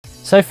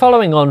So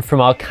following on from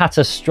our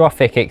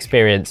catastrophic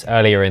experience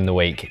earlier in the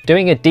week,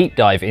 doing a deep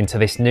dive into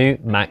this new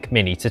Mac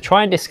Mini to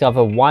try and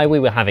discover why we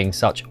were having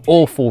such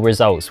awful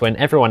results when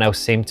everyone else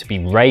seemed to be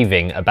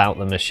raving about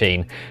the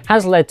machine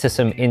has led to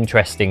some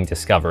interesting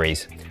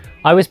discoveries.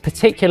 I was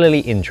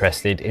particularly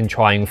interested in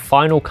trying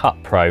Final Cut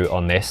Pro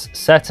on this,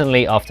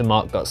 certainly after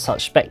Mark got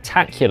such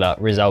spectacular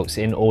results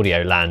in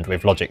audio land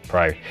with Logic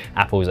Pro,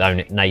 Apple's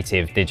own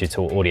native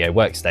digital audio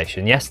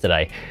workstation,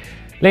 yesterday.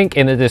 Link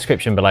in the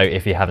description below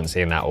if you haven't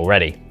seen that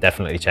already.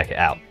 Definitely check it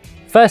out.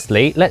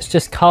 Firstly, let's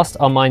just cast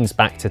our minds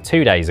back to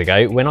 2 days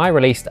ago when I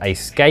released a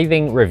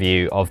scathing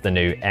review of the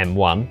new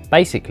M1,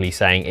 basically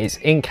saying it's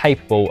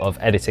incapable of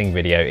editing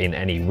video in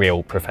any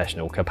real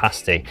professional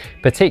capacity,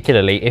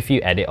 particularly if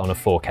you edit on a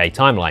 4K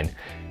timeline.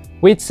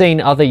 We'd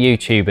seen other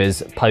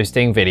YouTubers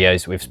posting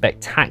videos with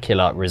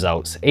spectacular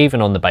results,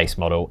 even on the base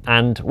model,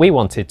 and we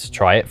wanted to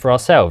try it for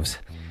ourselves.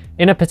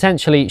 In a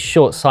potentially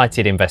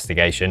short-sighted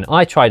investigation,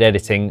 I tried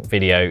editing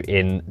video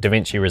in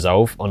Davinci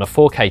Resolve on a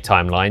 4K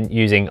timeline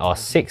using our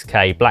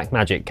 6K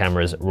Blackmagic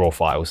camera's RAW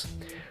files.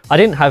 I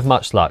didn't have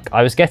much luck.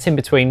 I was getting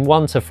between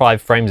 1 to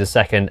 5 frames a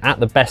second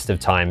at the best of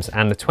times,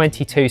 and the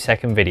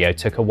 22-second video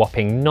took a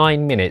whopping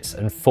 9 minutes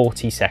and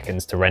 40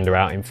 seconds to render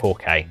out in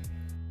 4K.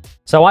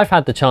 So I've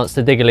had the chance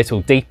to dig a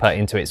little deeper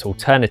into its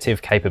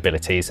alternative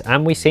capabilities,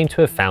 and we seem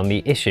to have found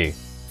the issue,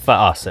 for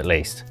us at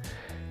least.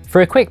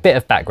 For a quick bit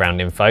of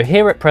background info,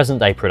 here at Present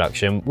Day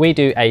Production, we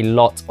do a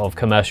lot of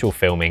commercial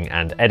filming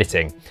and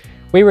editing.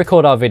 We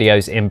record our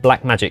videos in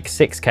Blackmagic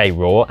 6K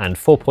RAW and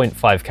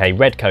 4.5K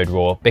Redcode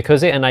RAW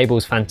because it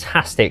enables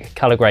fantastic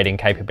color grading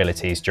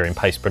capabilities during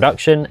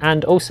post-production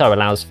and also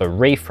allows for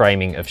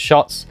reframing of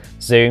shots,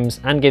 zooms,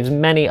 and gives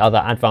many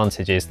other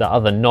advantages that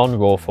other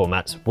non-RAW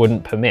formats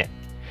wouldn't permit.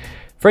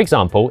 For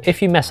example,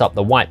 if you mess up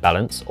the white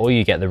balance or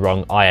you get the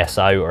wrong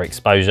ISO or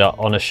exposure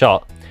on a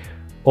shot,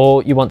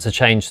 or you want to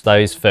change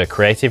those for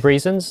creative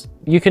reasons,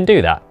 you can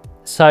do that.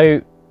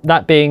 So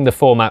that being the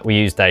format we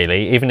use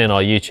daily, even in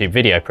our YouTube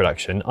video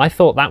production, I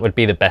thought that would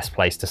be the best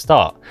place to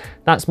start.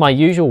 That's my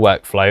usual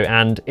workflow,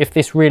 and if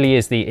this really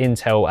is the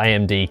Intel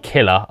AMD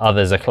killer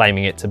others are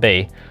claiming it to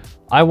be,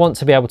 I want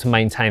to be able to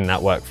maintain that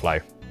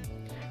workflow.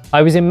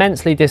 I was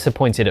immensely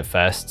disappointed at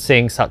first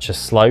seeing such a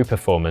slow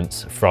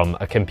performance from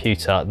a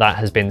computer that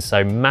has been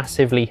so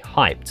massively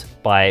hyped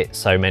by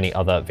so many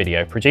other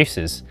video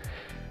producers.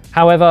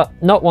 However,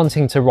 not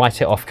wanting to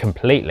write it off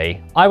completely,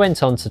 I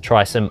went on to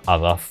try some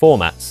other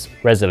formats,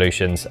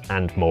 resolutions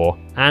and more,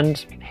 and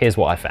here's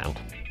what I found.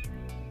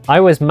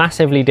 I was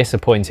massively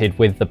disappointed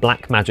with the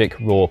Blackmagic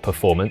RAW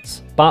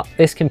performance, but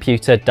this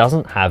computer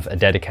doesn't have a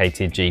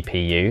dedicated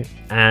GPU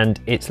and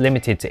it's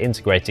limited to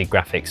integrated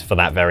graphics for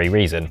that very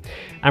reason,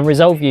 and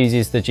Resolve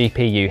uses the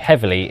GPU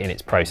heavily in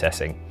its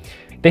processing.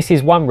 This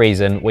is one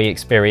reason we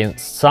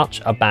experienced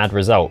such a bad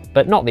result,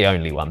 but not the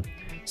only one.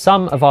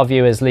 Some of our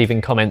viewers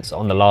leaving comments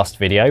on the last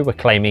video were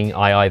claiming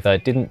I either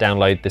didn't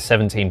download the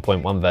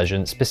 17.1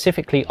 version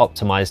specifically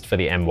optimized for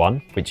the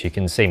M1, which you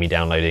can see me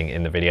downloading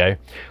in the video,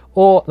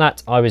 or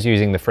that I was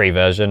using the free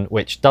version,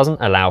 which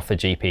doesn't allow for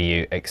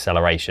GPU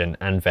acceleration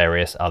and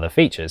various other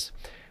features.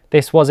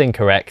 This was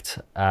incorrect.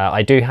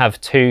 I do have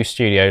 2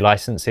 studio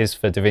licenses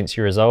for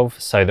Davinci Resolve,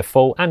 so the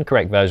full and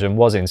correct version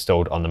was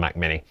installed on the Mac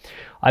Mini.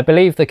 I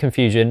believe the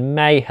confusion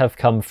may have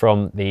come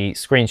from the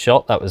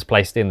screenshot that was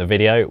placed in the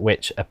video,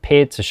 which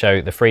appeared to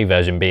show the free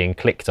version being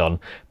clicked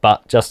on,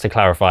 but just to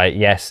clarify,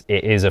 yes,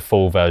 it is a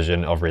full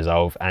version of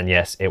Resolve, and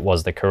yes, it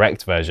was the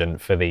correct version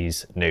for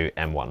these new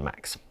M1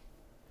 Macs.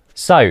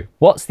 So,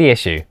 what's the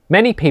issue?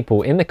 Many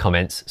people in the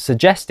comments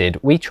suggested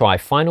we try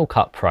Final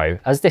Cut Pro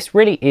as this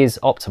really is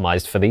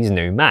optimized for these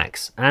new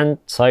Macs, and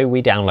so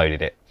we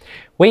downloaded it.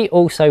 We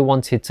also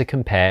wanted to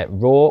compare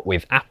RAW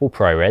with Apple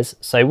Prores,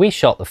 so we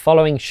shot the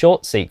following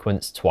short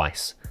sequence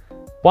twice.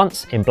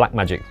 Once in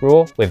Blackmagic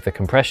RAW with the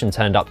compression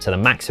turned up to the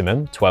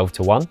maximum,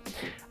 12:1,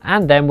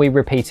 and then we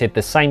repeated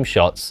the same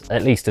shots,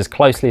 at least as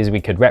closely as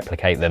we could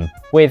replicate them,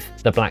 with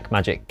the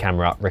Blackmagic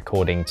camera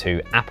recording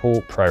to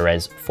Apple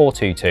ProRes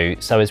 422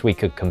 so as we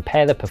could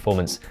compare the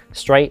performance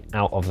straight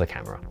out of the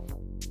camera.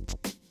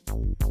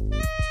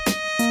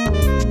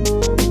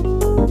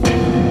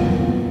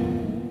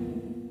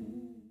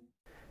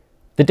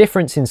 The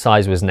difference in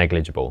size was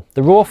negligible.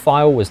 The RAW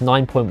file was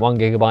 9.1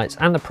 GB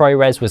and the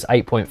ProRes was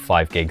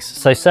 8.5 gigs,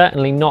 so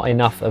certainly not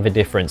enough of a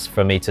difference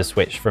for me to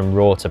switch from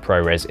RAW to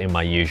ProRes in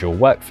my usual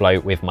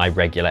workflow with my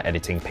regular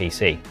editing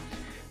PC.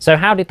 So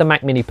how did the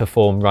Mac Mini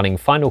perform running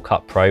Final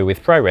Cut Pro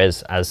with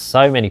ProRes, as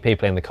so many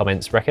people in the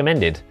comments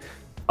recommended?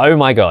 Oh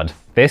my god,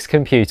 this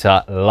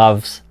computer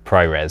loves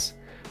ProRes.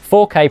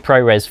 4K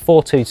ProRes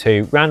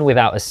 422 ran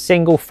without a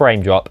single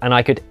frame drop, and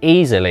I could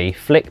easily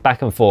flick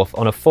back and forth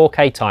on a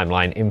 4K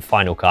timeline in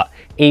Final Cut,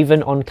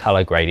 even on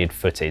color graded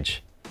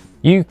footage.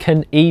 You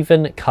can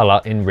even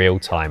color in real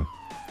time.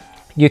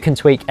 You can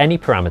tweak any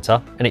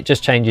parameter and it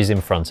just changes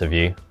in front of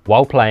you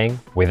while playing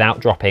without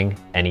dropping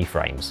any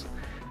frames.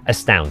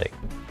 Astounding.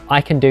 I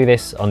can do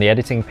this on the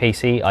editing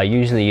PC I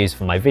usually use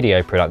for my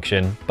video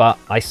production, but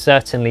I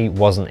certainly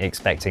wasn't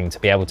expecting to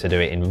be able to do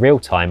it in real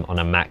time on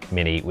a Mac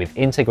Mini with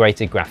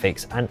integrated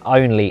graphics and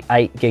only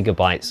 8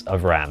 GB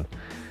of RAM.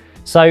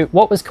 So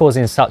what was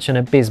causing such an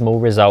abysmal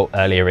result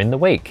earlier in the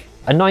week?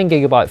 A 9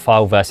 GB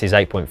file versus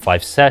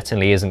 8.5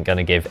 certainly isn't going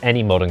to give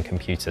any modern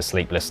computer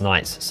sleepless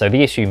nights, so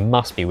the issue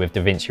must be with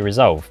Davinci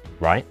Resolve,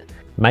 right?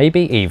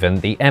 Maybe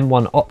even the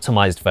M1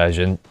 optimized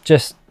version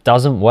just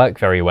doesn't work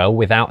very well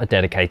without a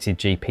dedicated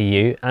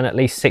GPU and at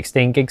least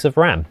 16 gigs of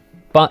RAM.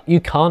 But you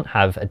can't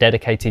have a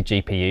dedicated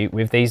GPU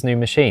with these new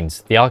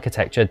machines. The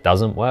architecture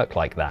doesn't work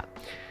like that.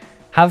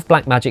 Have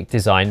Blackmagic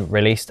Design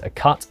released a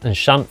cut and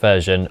shunt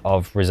version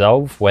of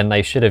Resolve when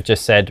they should have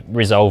just said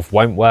Resolve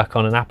won't work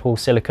on an Apple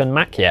Silicon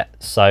Mac yet,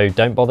 so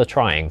don't bother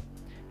trying?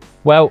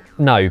 Well,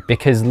 no,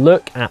 because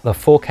look at the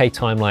 4K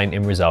timeline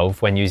in Resolve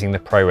when using the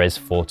ProRes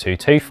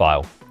 422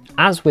 file.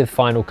 As with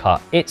Final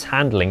Cut, it's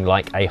handling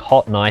like a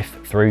hot knife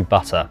through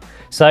butter.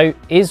 So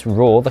is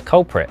RAW the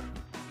culprit?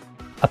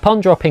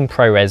 Upon dropping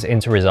ProRes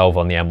into Resolve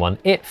on the M1,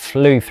 it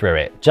flew through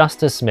it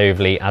just as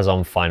smoothly as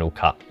on Final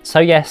Cut. So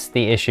yes,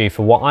 the issue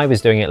for what I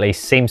was doing at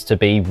least seems to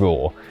be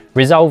RAW.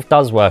 Resolve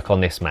does work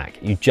on this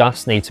Mac, you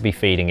just need to be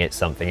feeding it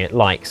something it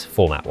likes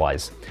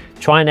format-wise.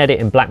 Try and edit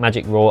in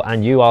Blackmagic RAW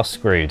and you are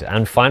screwed,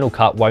 and Final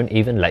Cut won't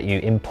even let you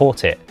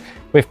import it.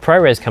 With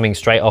ProRes coming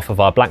straight off of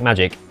our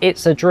Blackmagic,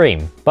 it's a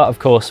dream, but of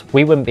course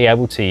we wouldn't be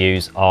able to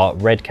use our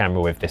Red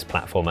camera with this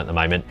platform at the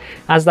moment,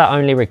 as that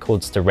only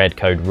records to Red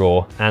code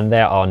RAW and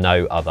there are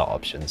no other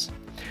options.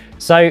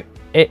 So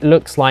it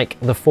looks like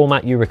the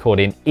format you record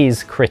in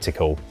is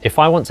critical. If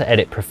I want to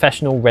edit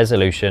professional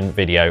resolution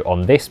video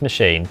on this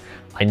machine,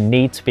 I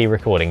need to be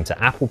recording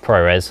to Apple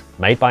ProRes,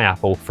 made by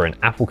Apple for an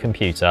Apple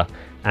computer,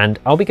 and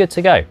I'll be good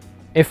to go.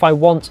 If I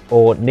want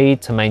or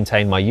need to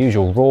maintain my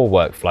usual RAW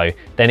workflow,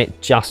 then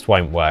it just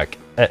won't work,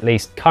 at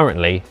least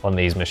currently on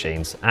these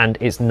machines, and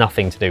it's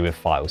nothing to do with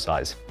file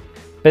size.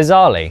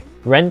 Bizarrely,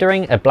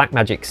 rendering a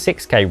Blackmagic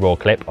 6K RAW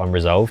clip on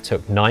Resolve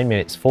took 9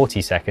 minutes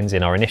 40 seconds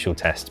in our initial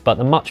test, but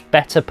the much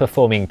better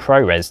performing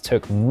ProRes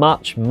took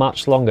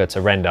much longer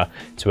to render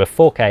to a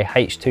 4K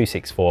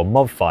H.264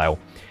 MOV file.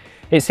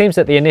 It seems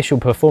that the initial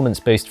performance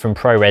boost from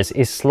ProRes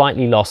is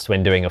slightly lost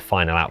when doing a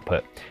final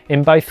output.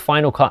 In both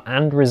Final Cut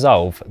and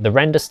Resolve, the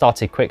render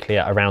started quickly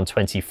at around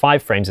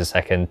 25 frames a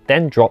second,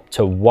 then dropped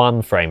to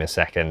 1 frame a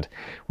second,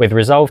 with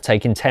Resolve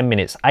taking 10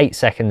 minutes 8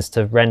 seconds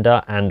to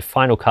render and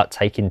Final Cut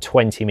taking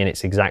 20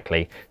 minutes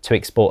exactly to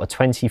export a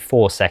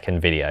 24-second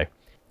video.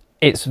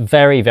 It's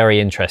very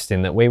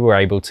interesting that we were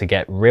able to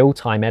get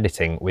real-time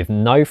editing with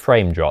no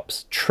frame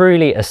drops,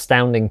 truly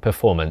astounding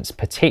performance,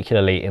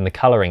 particularly in the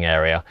colouring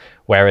area,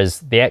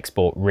 whereas the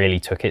export really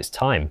took its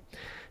time.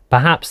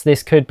 Perhaps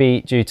this could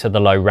be due to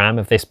the low RAM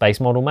of this base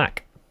model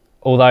Mac.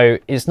 Although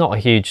it's not a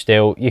huge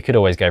deal, you could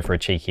always go for a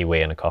cheeky wee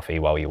and a coffee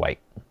while you wait.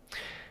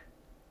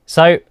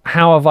 So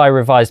how have I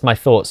revised my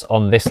thoughts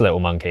on this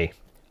little monkey?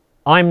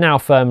 I'm now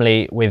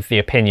firmly with the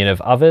opinion of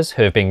others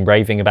who have been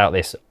raving about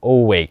this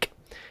all week.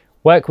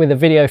 Work with a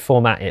video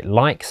format it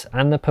likes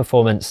and the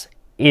performance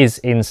is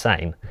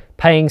insane.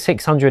 Paying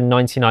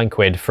 699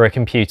 quid for a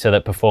computer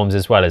that performs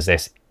as well as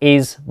this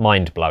is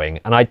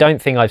mind-blowing, and I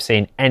don't think I've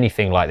seen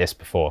anything like this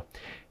before.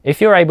 If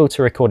you're able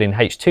to record in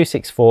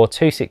H.264,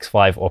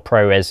 265 or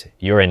ProRes,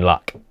 you're in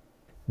luck.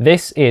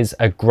 This is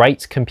a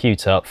great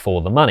computer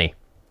for the money.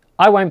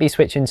 I won't be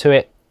switching to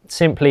it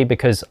simply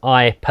because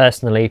I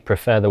personally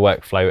prefer the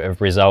workflow of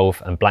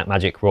Resolve and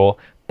Blackmagic RAW,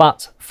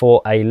 but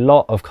for a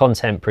lot of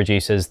content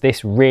producers,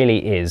 this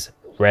really is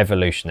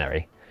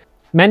revolutionary.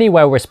 Many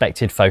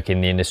well-respected folk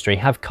in the industry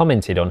have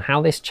commented on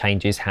how this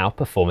changes how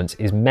performance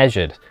is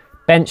measured.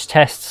 Bench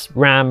tests,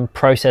 RAM,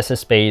 processor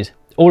speed,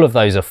 all of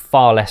those are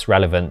far less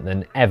relevant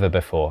than ever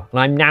before, and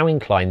I'm now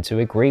inclined to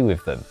agree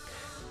with them.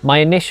 My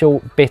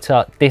initial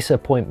bitter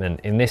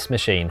disappointment in this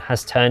machine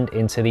has turned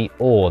into the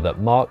awe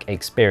that Mark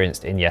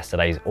experienced in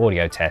yesterday's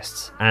audio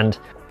tests, and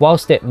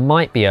whilst it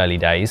might be early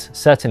days,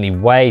 certainly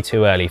way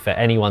too early for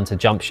anyone to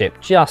jump ship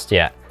just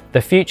yet,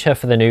 the future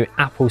for the new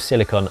Apple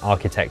Silicon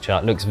architecture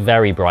looks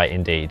very bright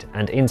indeed,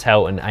 and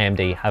Intel and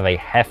AMD have a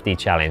hefty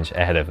challenge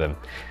ahead of them.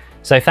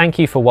 So thank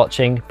you for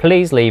watching.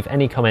 Please leave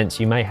any comments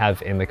you may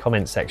have in the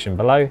comments section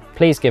below.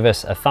 Please give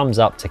us a thumbs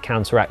up to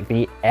counteract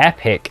the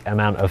epic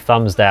amount of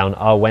thumbs down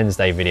our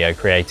Wednesday video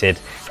created.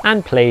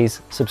 And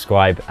please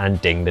subscribe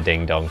and ding the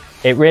ding dong.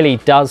 It really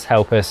does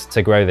help us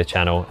to grow the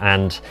channel,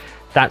 and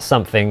that's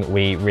something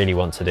we really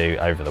want to do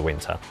over the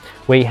winter.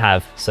 We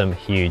have some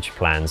huge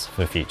plans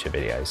for future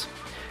videos.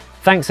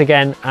 Thanks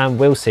again, and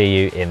we'll see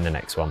you in the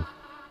next one.